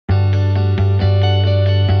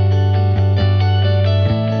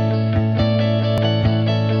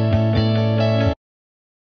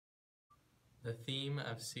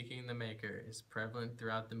of seeking the Maker is prevalent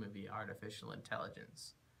throughout the movie Artificial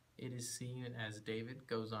Intelligence. It is seen as David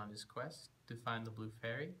goes on his quest to find the Blue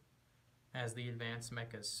Fairy, as the advanced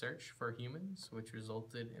mechas search for humans, which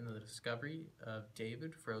resulted in the discovery of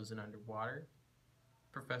David frozen underwater,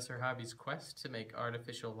 Professor Hobby's quest to make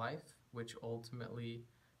artificial life, which ultimately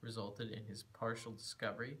resulted in his partial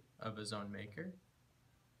discovery of his own maker,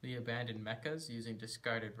 the abandoned mechas using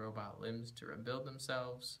discarded robot limbs to rebuild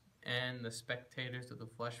themselves, and the spectators of the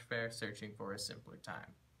Flesh Fair searching for a simpler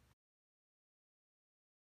time.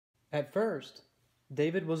 At first,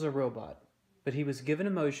 David was a robot, but he was given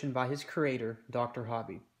emotion by his creator, Dr.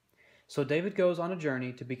 Hobby. So David goes on a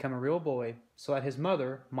journey to become a real boy so that his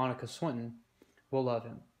mother, Monica Swinton, will love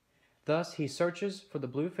him. Thus, he searches for the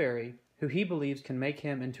Blue Fairy, who he believes can make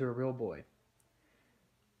him into a real boy.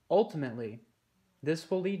 Ultimately,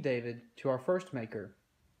 this will lead David to our first maker,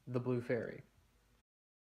 the Blue Fairy.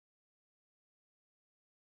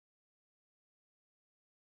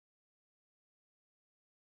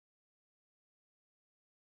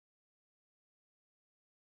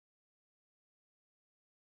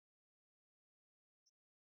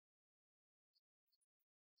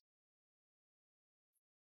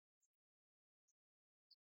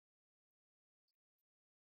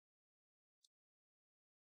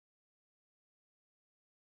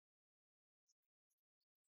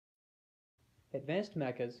 Advanced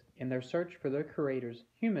mechas, in their search for their creators,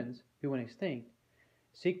 humans, who went extinct,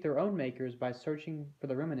 seek their own makers by searching for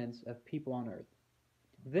the remnants of people on Earth.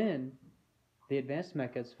 Then, the advanced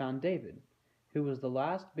mechas found David, who was the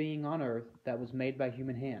last being on Earth that was made by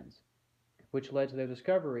human hands, which led to their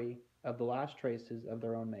discovery of the last traces of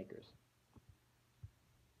their own makers.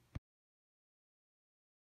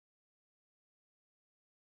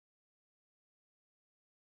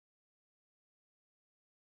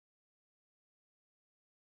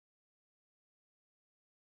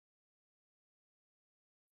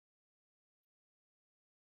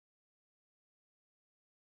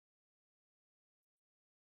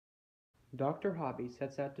 Dr. Hobby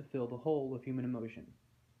sets out to fill the hole of human emotion.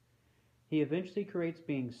 He eventually creates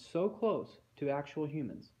beings so close to actual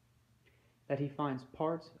humans that he finds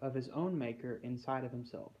parts of his own maker inside of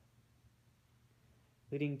himself,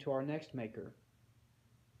 leading to our next maker,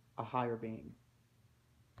 a higher being.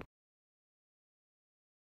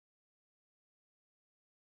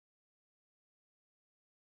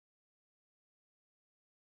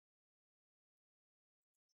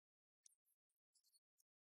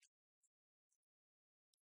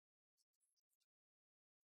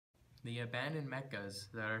 The abandoned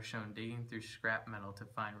mechas that are shown digging through scrap metal to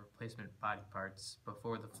find replacement body parts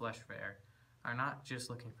before the Flesh Fair are not just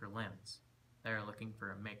looking for limbs, they are looking for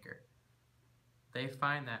a maker. They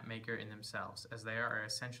find that maker in themselves, as they are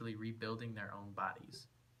essentially rebuilding their own bodies,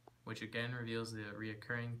 which again reveals the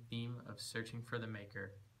reoccurring theme of searching for the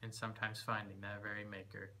maker and sometimes finding that very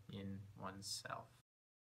maker in oneself.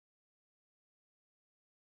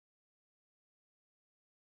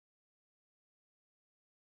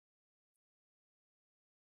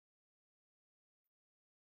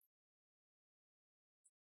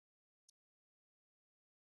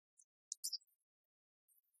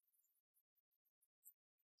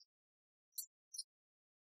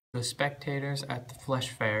 The spectators at the Flesh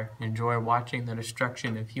Fair enjoy watching the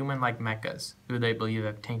destruction of human-like mechas who they believe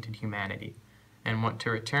have tainted humanity, and want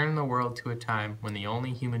to return the world to a time when the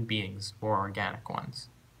only human beings were organic ones.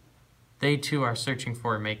 They too are searching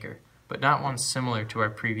for a maker, but not one similar to our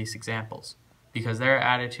previous examples, because their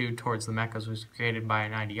attitude towards the mechas was created by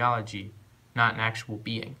an ideology, not an actual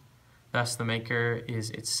being. Thus the maker is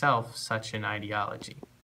itself such an ideology.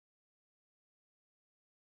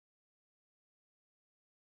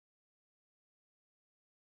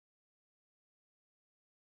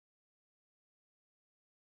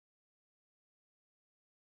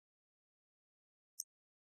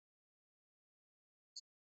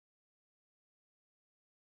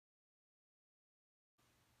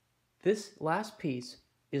 This last piece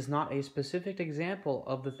is not a specific example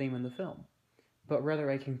of the theme in the film, but rather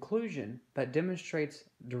a conclusion that demonstrates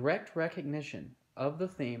direct recognition of the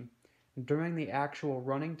theme during the actual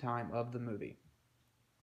running time of the movie.